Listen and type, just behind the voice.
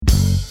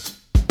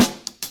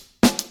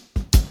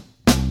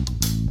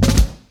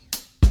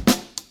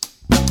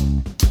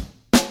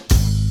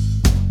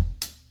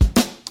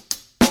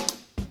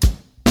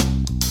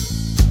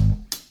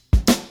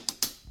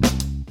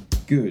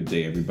Good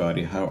day,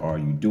 everybody. How are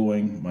you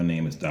doing? My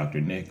name is Dr.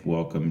 Nick.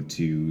 Welcome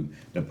to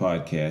the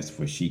podcast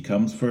for She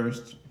Comes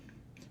First.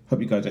 Hope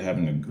you guys are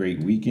having a great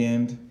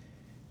weekend.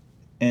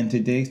 And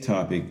today's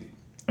topic,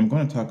 I'm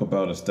going to talk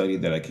about a study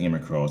that I came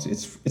across.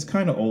 It's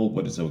kind of old,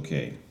 but it's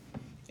okay.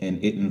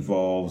 And it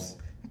involves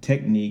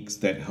techniques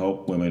that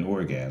help women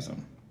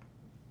orgasm.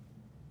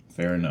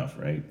 Fair enough,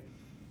 right?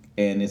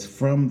 And it's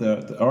from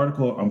the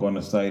article I'm going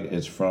to cite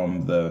is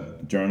from the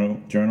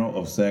Journal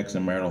of Sex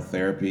and Marital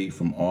Therapy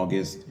from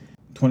August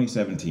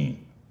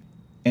 2017.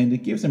 And it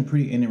gives some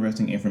pretty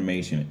interesting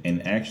information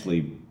and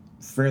actually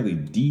fairly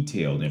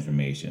detailed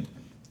information.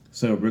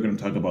 So we're going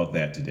to talk about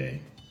that today.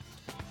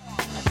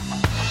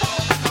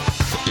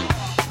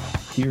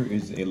 Here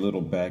is a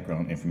little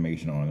background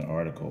information on the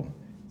article.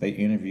 They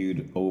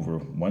interviewed over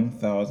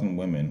 1,000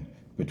 women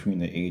between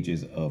the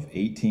ages of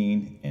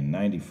 18 and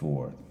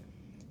 94.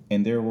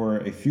 And there were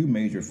a few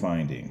major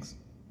findings.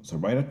 So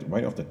right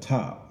off the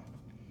top,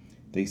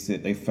 they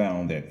said they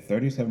found that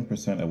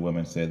 37% of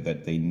women said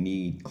that they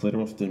need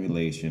clitoral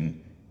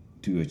stimulation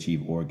to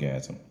achieve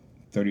orgasm.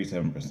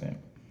 37%.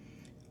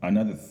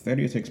 Another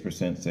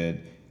 36%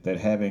 said that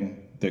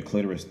having their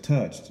clitoris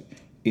touched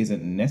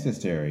isn't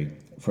necessary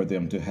for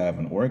them to have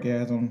an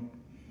orgasm,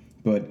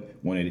 but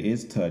when it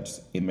is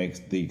touched, it makes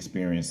the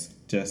experience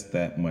just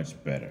that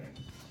much better.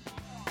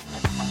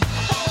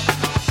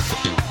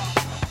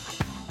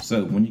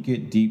 So when you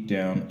get deep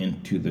down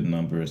into the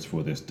numbers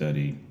for this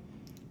study,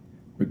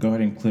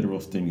 regarding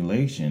clitoral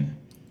stimulation,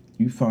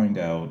 you find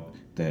out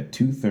that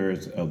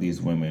 2/3 of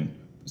these women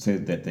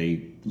said that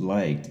they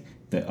liked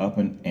the up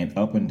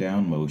and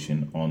down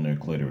motion on their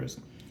clitoris,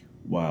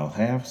 while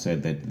half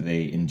said that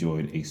they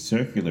enjoyed a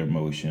circular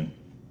motion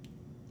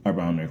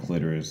around their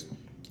clitoris,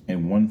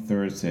 and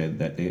 1/3 said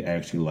that they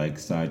actually like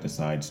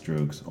side-to-side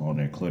strokes on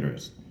their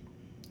clitoris.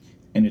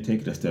 And to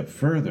take it a step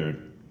further,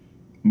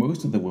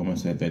 most of the women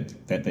said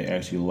that they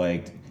actually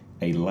liked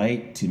a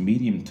light to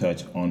medium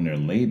touch on their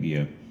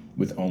labia,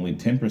 with only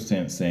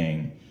 10%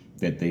 saying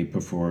that they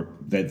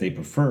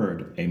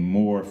preferred a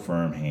more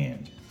firm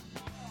hand.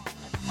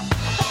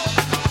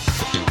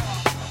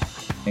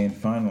 And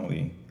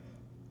finally,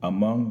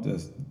 among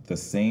the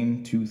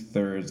same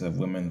 2/3 of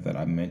women that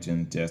I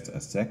mentioned just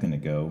a second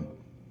ago,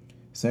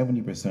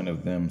 70%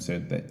 of them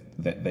said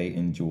that they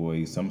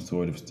enjoy some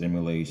sort of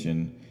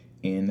stimulation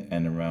in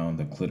and around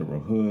the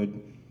clitoral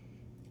hood.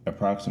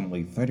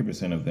 Approximately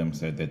 30% of them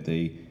said that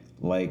they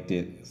liked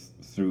it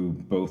through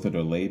both of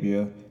their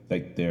labia,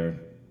 like they're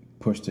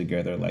pushed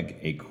together like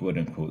a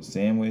quote-unquote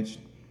sandwich.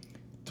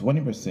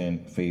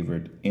 20%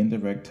 favored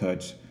indirect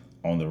touch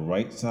on the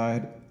right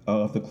side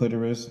of the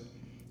clitoris,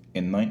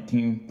 and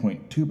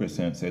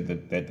 19.2% said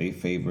that they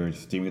favored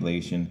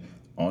stimulation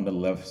on the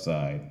left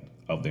side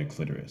of their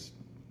clitoris.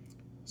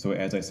 So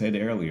as I said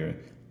earlier,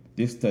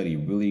 this study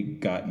really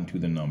got into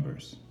the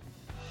numbers.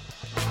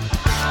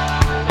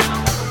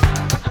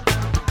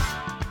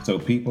 So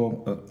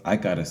people, I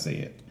gotta say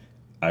it.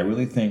 I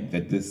really think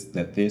that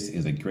this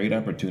is a great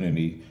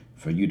opportunity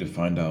for you to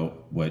find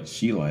out what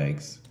she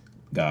likes,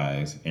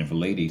 guys, and for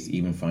ladies,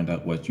 even find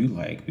out what you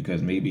like,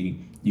 because maybe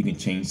you can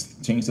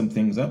change some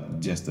things up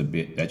just a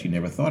bit that you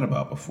never thought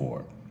about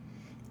before.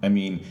 I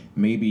mean,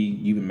 maybe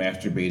you've been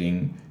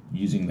masturbating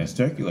using a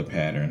circular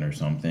pattern or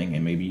something,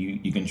 and maybe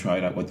you can try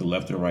it out with the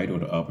left or right or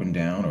the up and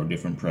down or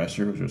different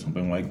pressures or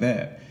something like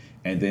that.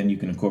 And then you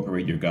can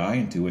incorporate your guy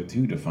into it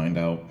too to find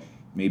out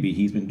maybe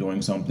he's been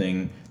doing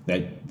something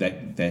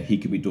that he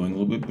could be doing a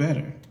little bit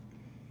better.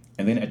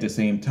 And then at the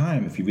same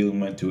time, if you really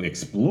want to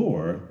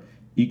explore,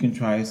 you can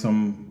try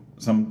some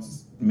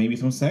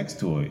sex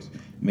toys.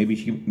 Maybe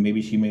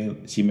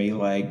she may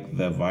like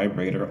the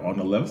vibrator on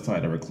the left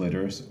side of her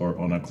clitoris, or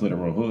on a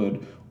clitoral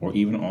hood, or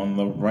even on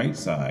the right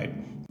side.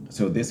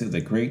 So this is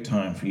a great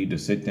time for you to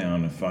sit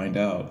down and find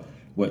out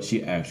what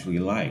she actually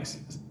likes.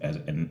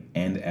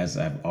 And as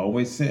I've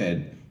always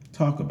said,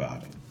 talk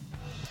about it.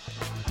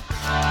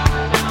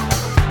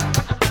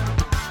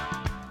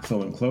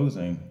 So in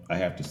closing, I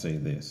have to say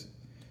this.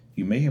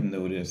 You may have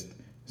noticed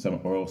some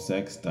oral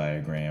sex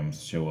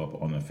diagrams show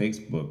up on the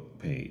Facebook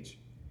page,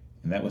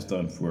 and that was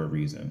done for a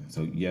reason.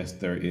 So yes,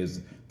 there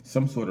is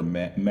some sort of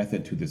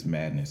method to this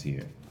madness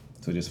here.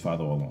 So just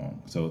follow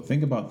along. So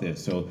think about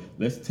this. So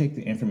let's take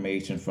the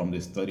information from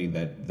this study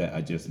that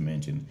I just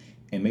mentioned,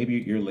 and maybe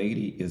your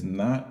lady is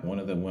not one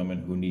of the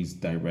women who needs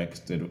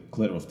direct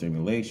clitoral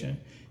stimulation.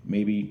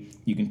 Maybe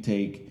you can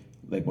take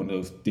like one of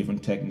those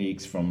different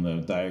techniques from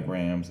the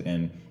diagrams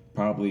and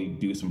probably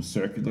do some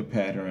circular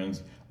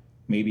patterns,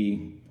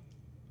 maybe,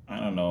 I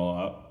don't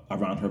know,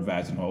 around her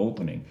vaginal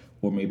opening,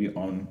 or maybe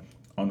on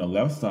the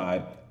left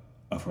side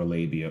of her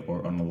labia,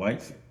 or on the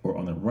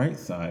right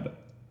side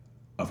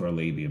of her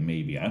labia,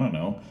 maybe, I don't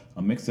know.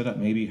 I'll mix it up,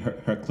 maybe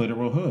her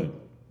clitoral hood.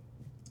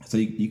 So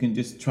you can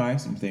just try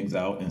some things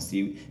out and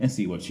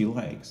see what she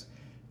likes.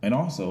 And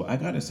also, I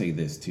gotta say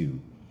this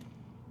too,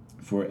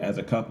 as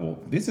a couple,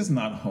 this is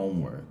not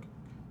homework.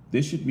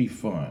 This should be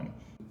fun.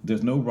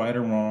 There's no right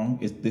or wrong.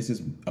 This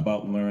is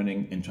about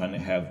learning and trying to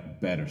have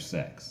better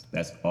sex.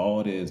 That's all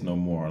it is, no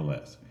more or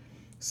less.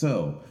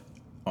 So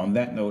On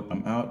that note,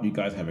 I'm out. You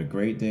guys have a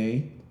great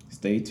day.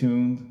 Stay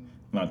tuned,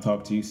 and I'll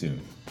talk to you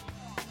soon.